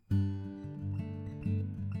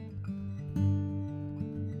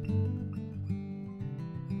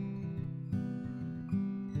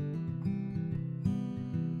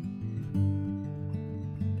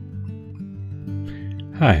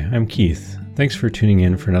Hi, I'm Keith. Thanks for tuning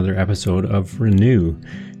in for another episode of Renew,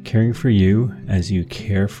 caring for you as you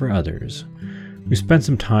care for others. We spent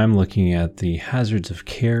some time looking at the hazards of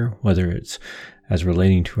care, whether it's as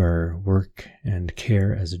relating to our work and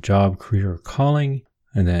care as a job, career, or calling,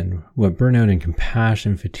 and then what burnout and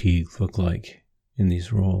compassion fatigue look like in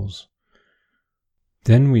these roles.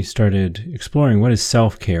 Then we started exploring what is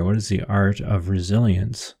self-care, what is the art of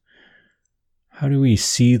resilience. How do we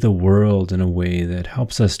see the world in a way that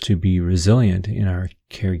helps us to be resilient in our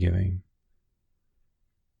caregiving?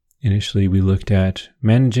 Initially, we looked at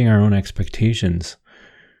managing our own expectations.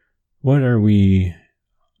 What are we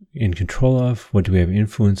in control of? What do we have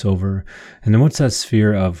influence over? And then what's that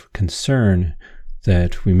sphere of concern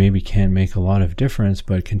that we maybe can't make a lot of difference,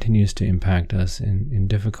 but continues to impact us in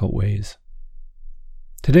difficult ways?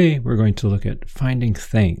 Today, we're going to look at finding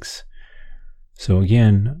thanks. So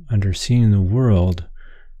again, under seeing the world,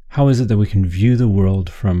 how is it that we can view the world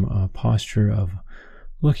from a posture of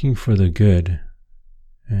looking for the good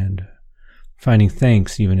and finding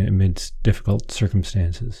thanks even amidst difficult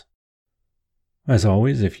circumstances? As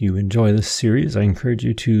always, if you enjoy this series, I encourage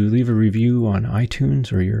you to leave a review on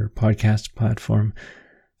iTunes or your podcast platform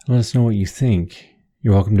and let us know what you think.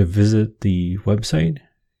 You're welcome to visit the website,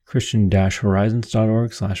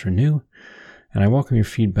 christian-horizons.org/renew. And I welcome your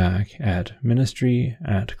feedback at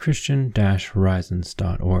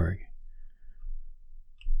ministry@christian-horizons.org.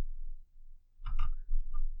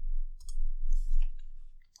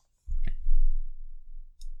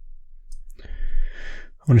 I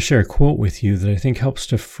want to share a quote with you that I think helps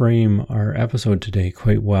to frame our episode today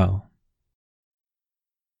quite well.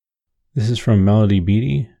 This is from Melody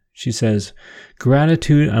Beattie. She says,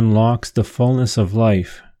 "Gratitude unlocks the fullness of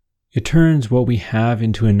life. It turns what we have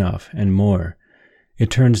into enough and more. It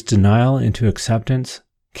turns denial into acceptance,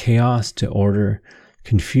 chaos to order,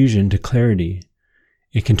 confusion to clarity.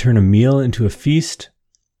 It can turn a meal into a feast,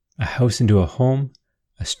 a house into a home,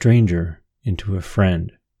 a stranger into a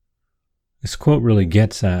friend." This quote really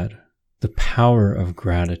gets at the power of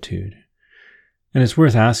gratitude. And it's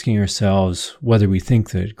worth asking ourselves whether we think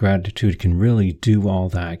that gratitude can really do all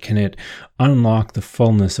that. Can it unlock the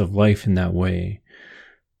fullness of life in that way?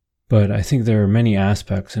 But I think there are many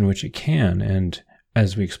aspects in which it can, and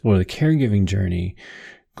as we explore the caregiving journey,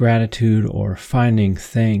 gratitude or finding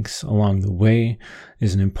thanks along the way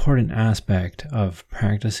is an important aspect of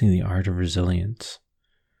practicing the art of resilience.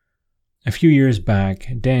 A few years back,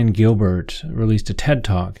 Dan Gilbert released a TED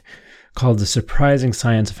Talk called The Surprising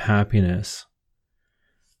Science of Happiness.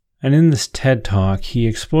 And in this TED Talk, he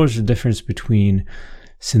explores the difference between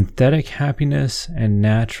synthetic happiness and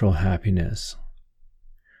natural happiness.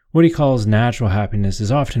 What he calls natural happiness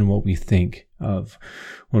is often what we think of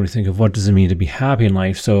when we think of what does it mean to be happy in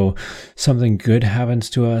life. So something good happens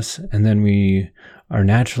to us, and then we are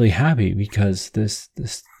naturally happy because this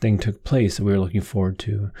thing took place that we were looking forward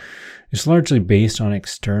to. It's largely based on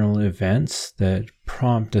external events that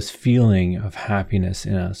prompt this feeling of happiness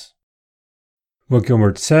in us. What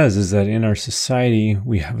Gilbert says is that in our society,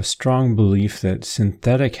 we have a strong belief that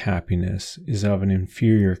synthetic happiness is of an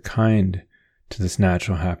inferior kind to this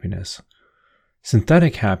natural happiness.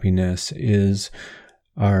 Synthetic happiness is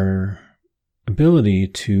our ability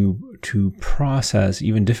to process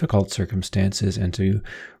even difficult circumstances and to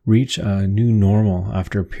reach a new normal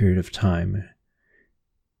after a period of time.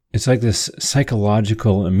 It's like this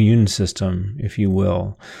psychological immune system, if you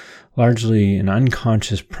will, largely an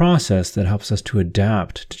unconscious process that helps us to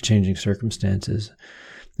adapt to changing circumstances.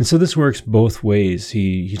 And so this works both ways.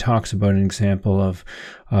 He talks about an example of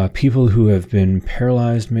people who have been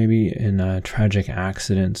paralyzed maybe in tragic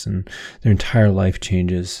accidents and their entire life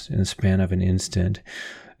changes in the span of an instant.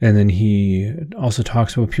 And then he also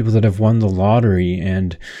talks about people that have won the lottery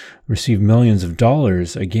and received millions of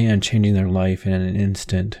dollars, again, changing their life in an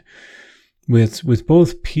instant. With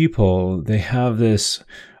both people, they have this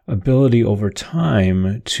ability over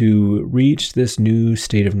time to reach this new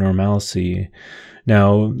state of normalcy.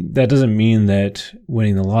 Now, that doesn't mean that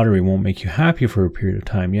winning the lottery won't make you happy for a period of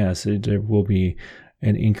time. Yes, there will be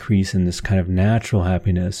an increase in this kind of natural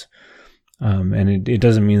happiness. And it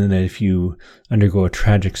doesn't mean that if you undergo a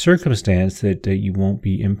tragic circumstance that you won't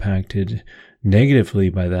be impacted negatively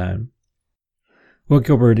by that. What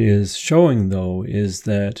Gilbert is showing, though, is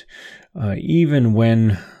that even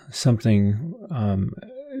when something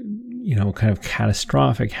kind of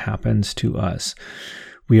catastrophic happens to us,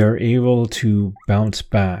 we are able to bounce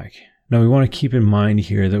back. Now, we want to keep in mind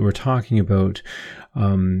here that we're talking about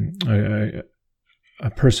a a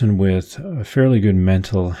person with a fairly good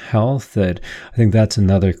mental health, that I think that's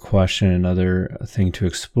another question, another thing to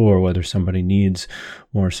explore, whether somebody needs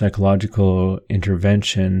more psychological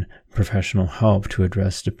intervention, professional help to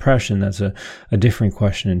address depression. That's a different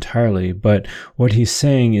question entirely. But what he's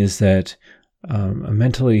saying is that a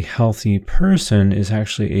mentally healthy person is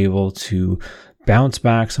actually able to bounce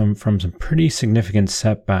back from some pretty significant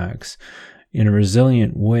setbacks in a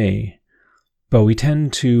resilient way. But we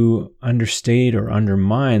tend to understate or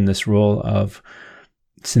undermine this role of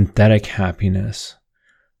synthetic happiness,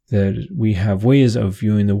 that we have ways of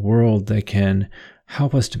viewing the world that can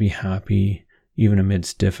help us to be happy even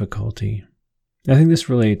amidst difficulty. I think this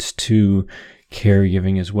relates to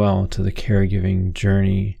caregiving as well, to the caregiving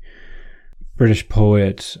journey. British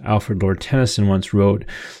poet Alfred Lord Tennyson once wrote,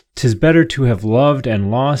 "'Tis better to have loved and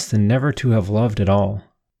lost than never to have loved at all."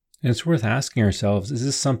 And it's worth asking ourselves, is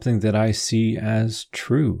this something that I see as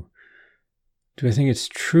true? Do I think it's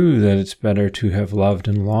true that it's better to have loved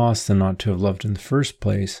and lost than not to have loved in the first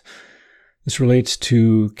place? This relates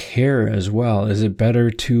to care as well. Is it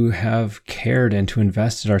better to have cared and to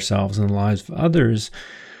invested ourselves in the lives of others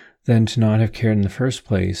than to not have cared in the first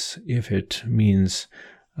place, if it means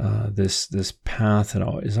this path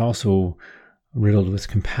that is also riddled with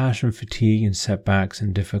compassion fatigue and setbacks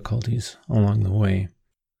and difficulties along the way?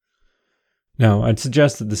 Now, I'd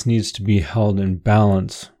suggest that this needs to be held in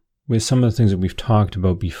balance with some of the things that we've talked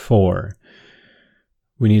about before.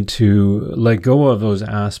 We need to let go of those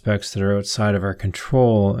aspects that are outside of our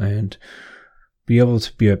control and be able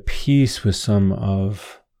to be at peace with some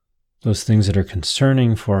of those things that are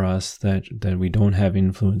concerning for us that we don't have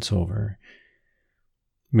influence over.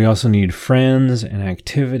 We also need friends and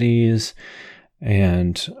activities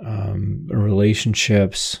and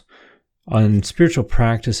relationships on spiritual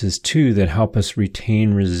practices too that help us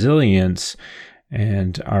retain resilience,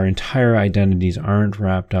 and our entire identities aren't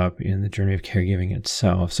wrapped up in the journey of caregiving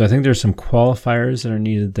itself. So I think there's some qualifiers that are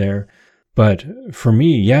needed there. But for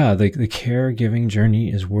me, the caregiving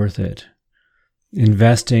journey is worth it.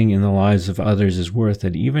 Investing in the lives of others is worth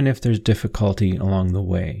it, even if there's difficulty along the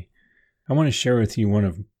way. I want to share with you one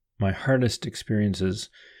of my hardest experiences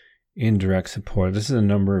in direct support. This is a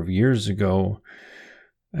number of years ago.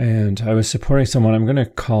 And I was supporting someone, I'm going to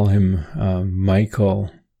call him Michael.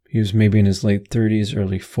 He was maybe in his late 30s,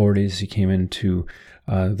 early 40s. He came into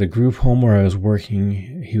the group home where I was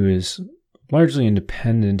working. He was largely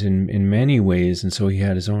independent in many ways, and so he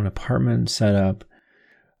had his own apartment set up.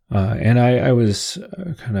 And I was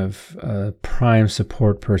kind of a prime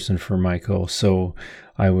support person for Michael, so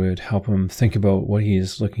I would help him think about what he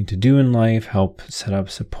is looking to do in life, help set up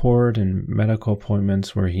support and medical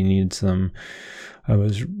appointments where he needs them. I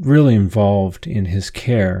was really involved in his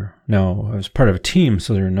care. Now, I was part of a team,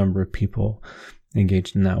 so there are a number of people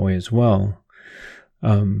engaged in that way as well.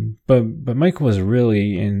 But Michael was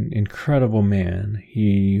really an incredible man.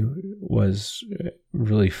 He was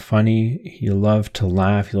really funny. He loved to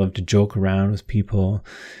laugh. He loved to joke around with people.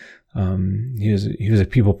 He was a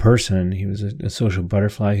people person. He was a social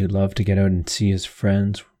butterfly who loved to get out and see his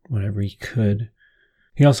friends whenever he could.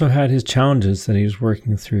 He also had his challenges that he was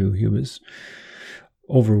working through. He was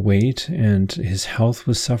overweight and his health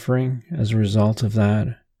was suffering as a result of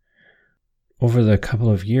that. Over the couple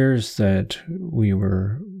of years that we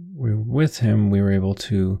were with him, we were able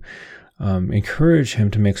to encourage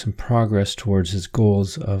him to make some progress towards his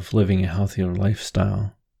goals of living a healthier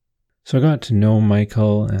lifestyle. So I got to know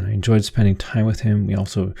Michael and I enjoyed spending time with him. We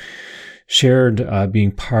also shared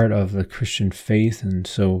being part of the Christian faith, and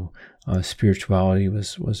so spirituality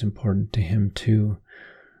was important to him too.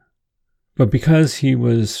 But because he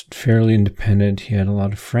was fairly independent, he had a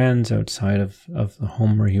lot of friends outside of the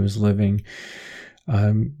home where he was living.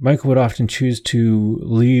 Michael would often choose to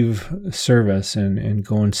leave service and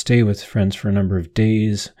go and stay with friends for a number of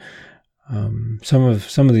days. Some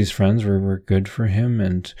of these friends were good for him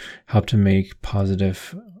and helped him make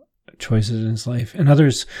positive choices in his life. And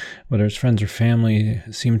others, whether it's friends or family,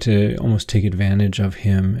 seemed to almost take advantage of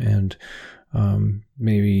him and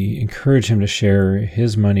maybe encourage him to share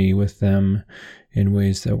his money with them in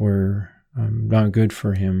ways that were not good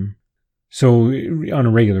for him. So on a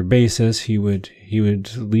regular basis, he would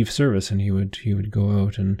leave service and he would go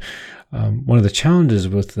out. And one of the challenges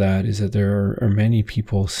with that is that there are many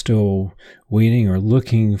people still waiting or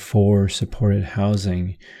looking for supported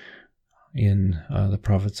housing in the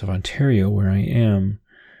province of Ontario, where I am.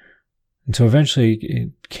 And so eventually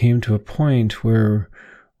it came to a point where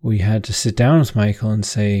we had to sit down with Michael and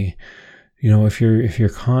say, if you're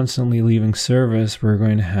constantly leaving service, we're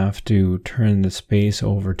going to have to turn the space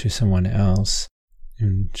over to someone else.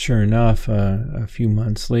 And sure enough, a few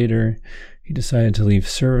months later, he decided to leave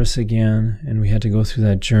service again, and we had to go through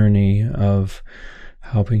that journey of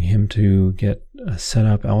helping him to get set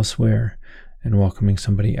up elsewhere and welcoming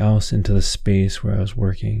somebody else into the space where I was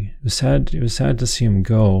working. It was sad to see him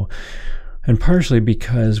go, and partially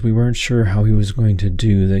because we weren't sure how he was going to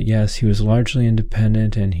do that. Yes, he was largely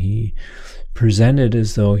independent, and he presented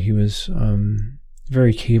as though he was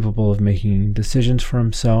very capable of making decisions for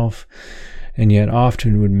himself, and yet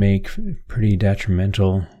often would make pretty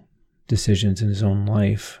detrimental decisions in his own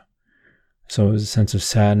life. So it was a sense of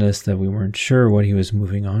sadness that we weren't sure what he was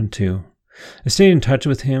moving on to. I stayed in touch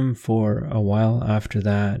with him for a while after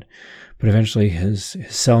that, but eventually his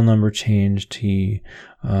cell number changed. He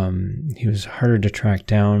was harder to track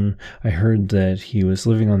down. I heard that he was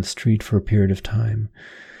living on the street for a period of time.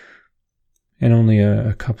 And only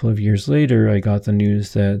a couple of years later, I got the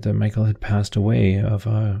news that Michael had passed away of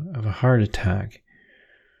a heart attack.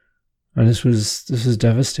 And this was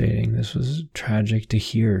devastating. This was tragic to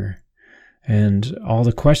hear. And all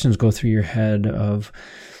the questions go through your head of,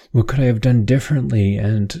 what could I have done differently?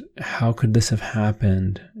 And how could this have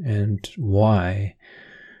happened? And why?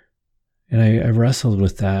 And I wrestled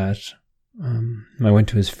with that. I went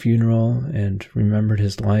to his funeral and remembered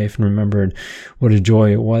his life and remembered what a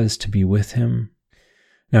joy it was to be with him.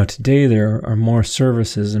 Now today there are more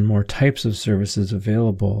services and more types of services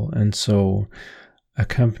available, and so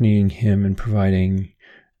accompanying him and providing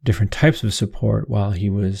different types of support while he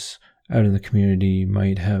was out in the community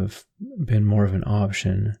might have been more of an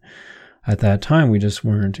option. At that time, we just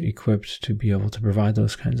weren't equipped to be able to provide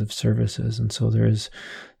those kinds of services. And so there's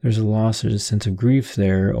a loss, there's a sense of grief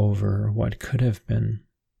there over what could have been.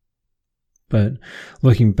 But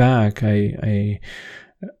looking back, I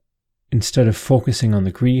instead of focusing on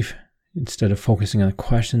the grief, instead of focusing on the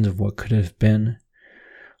questions of what could have been,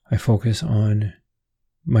 I focus on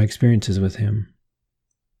my experiences with him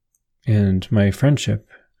and my friendship,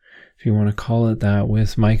 if you want to call it that,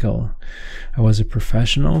 with Michael. I was a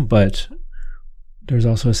professional, but there's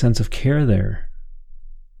also a sense of care there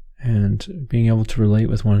and being able to relate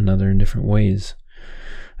with one another in different ways.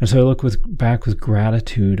 And so I look back with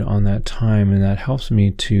gratitude on that time, and that helps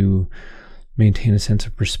me to maintain a sense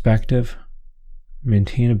of perspective,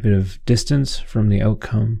 maintain a bit of distance from the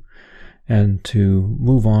outcome, and to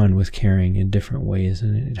move on with caring in different ways.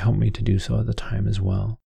 And it helped me to do so at the time as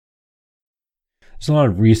well. There's a lot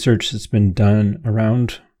of research that's been done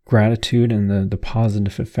around gratitude and the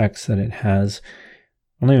positive effects that it has.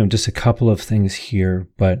 I'll name just a couple of things here,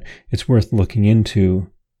 but it's worth looking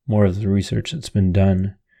into more of the research that's been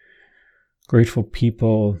done. Grateful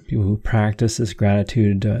people who practice this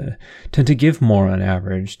gratitude tend to give more on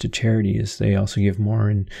average to charities. They also give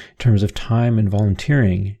more in terms of time and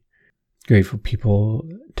volunteering. Grateful people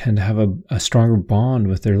tend to have a stronger bond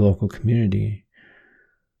with their local community.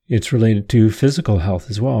 It's related to physical health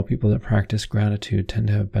as well. People that practice gratitude tend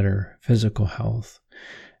to have better physical health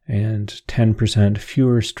and 10%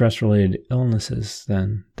 fewer stress-related illnesses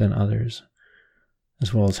than others,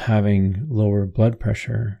 as well as having lower blood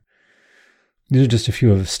pressure. These are just a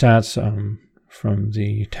few of the stats from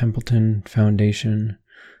the Templeton Foundation,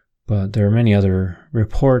 but there are many other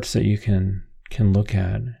reports that you can look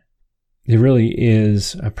at. It really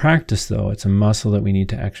is a practice, though. It's a muscle that we need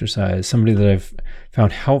to exercise. Somebody that I've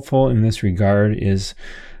found helpful in this regard is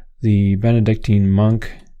the Benedictine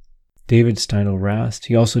monk, David Steindl-Rast.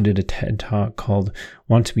 He also did a TED Talk called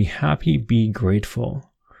Want to Be Happy, Be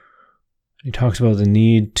Grateful. He talks about the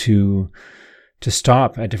need to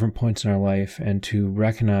stop at different points in our life and to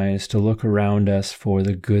recognize, to look around us for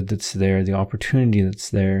the good that's there, the opportunity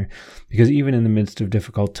that's there. Because even in the midst of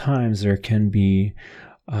difficult times, there can be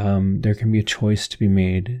a choice to be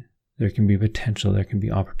made. There can be potential. There can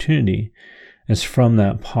be opportunity. It's from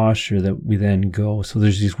that posture that we then go. So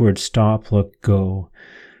there's these words: stop, look, go.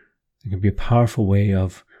 It can be a powerful way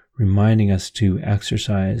of reminding us to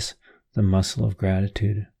exercise the muscle of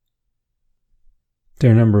gratitude. There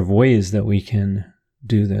are a number of ways that we can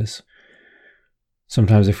do this.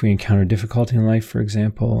 Sometimes if we encounter difficulty in life, for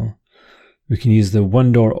example, we can use the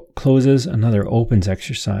one door closes, another opens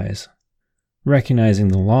exercise. Recognizing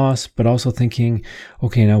the loss, but also thinking,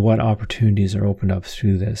 okay, now what opportunities are opened up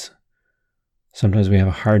through this? Sometimes we have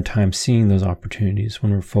a hard time seeing those opportunities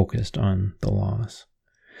when we're focused on the loss.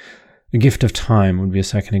 The gift of time would be a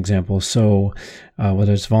second example. So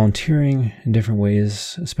whether it's volunteering in different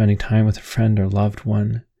ways, spending time with a friend or loved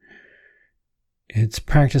one, it's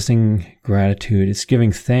practicing gratitude. It's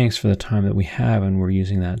giving thanks for the time that we have, and we're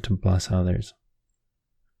using that to bless others.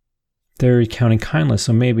 They're recounting kindness.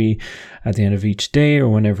 So maybe at the end of each day or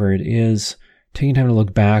whenever it is, taking time to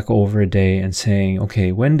look back over a day and saying,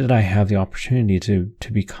 okay, when did I have the opportunity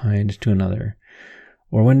to be kind to another?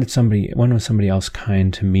 Or when was somebody else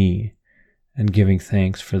kind to me? And giving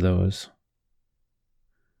thanks for those.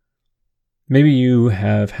 Maybe you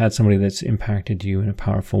have had somebody that's impacted you in a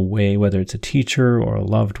powerful way, whether it's a teacher or a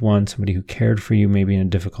loved one, somebody who cared for you maybe in a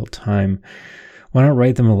difficult time. Why not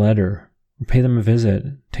write them a letter or pay them a visit?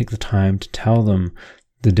 Take the time to tell them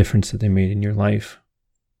the difference that they made in your life.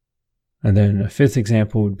 And then a fifth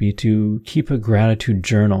example would be to keep a gratitude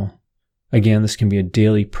journal. Again, this can be a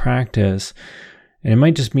daily practice, and it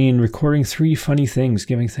might just mean recording 3 funny things,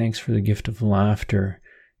 giving thanks for the gift of laughter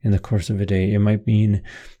in the course of a day. It might mean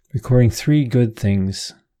recording 3 good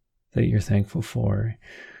things that you're thankful for.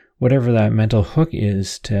 Whatever that mental hook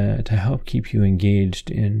is to help keep you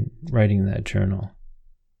engaged in writing that journal.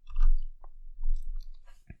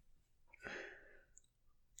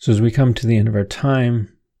 So as we come to the end of our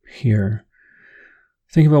time here,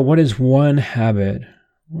 think about what is one habit,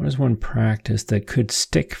 what is one practice that could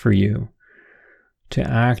stick for you to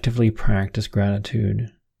actively practice gratitude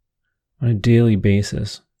on a daily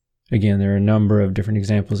basis. Again, there are a number of different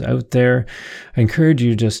examples out there. I encourage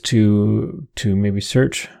you just to maybe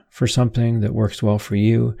search for something that works well for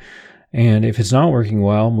you. And if it's not working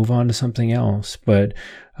well, move on to something else. But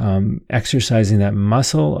exercising that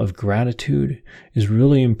muscle of gratitude is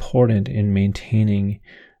really important in maintaining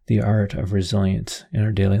the art of resilience in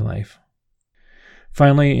our daily life.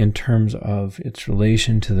 Finally, in terms of its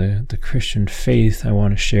relation to the Christian faith, I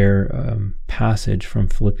want to share a passage from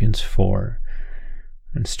Philippians 4,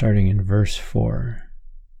 and starting in verse 4,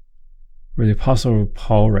 where the Apostle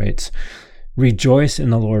Paul writes, "Rejoice in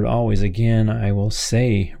the Lord always." Again, I will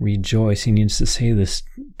say rejoice. He needs to say this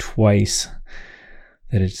twice,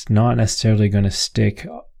 that it's not necessarily going to stick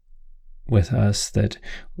with us, that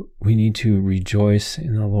we need to rejoice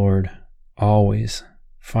in the Lord always.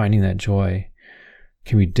 Finding that joy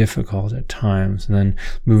can be difficult at times. And then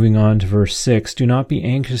moving on to verse 6, do not be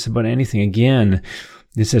anxious about anything. Again,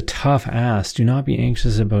 it's a tough ask. Do not be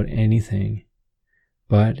anxious about anything,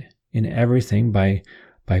 but in everything by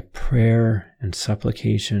prayer and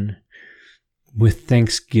supplication, with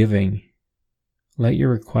thanksgiving, let your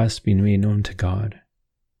requests be made known to God.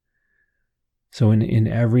 So in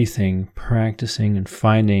everything, practicing and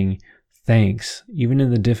finding thanks, even in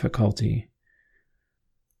the difficulty.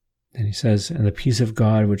 And he says, and the peace of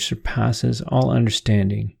God, which surpasses all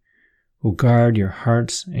understanding, will guard your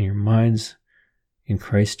hearts and your minds in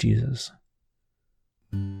Christ Jesus.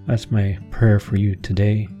 That's my prayer for you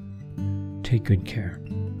today. Take good care.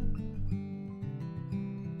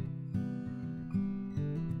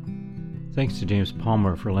 Thanks to James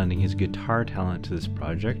Palmer for lending his guitar talent to this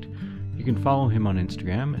project. You can follow him on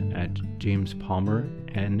Instagram at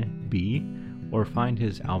JamesPalmerNB or find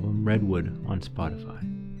his album Redwood on Spotify.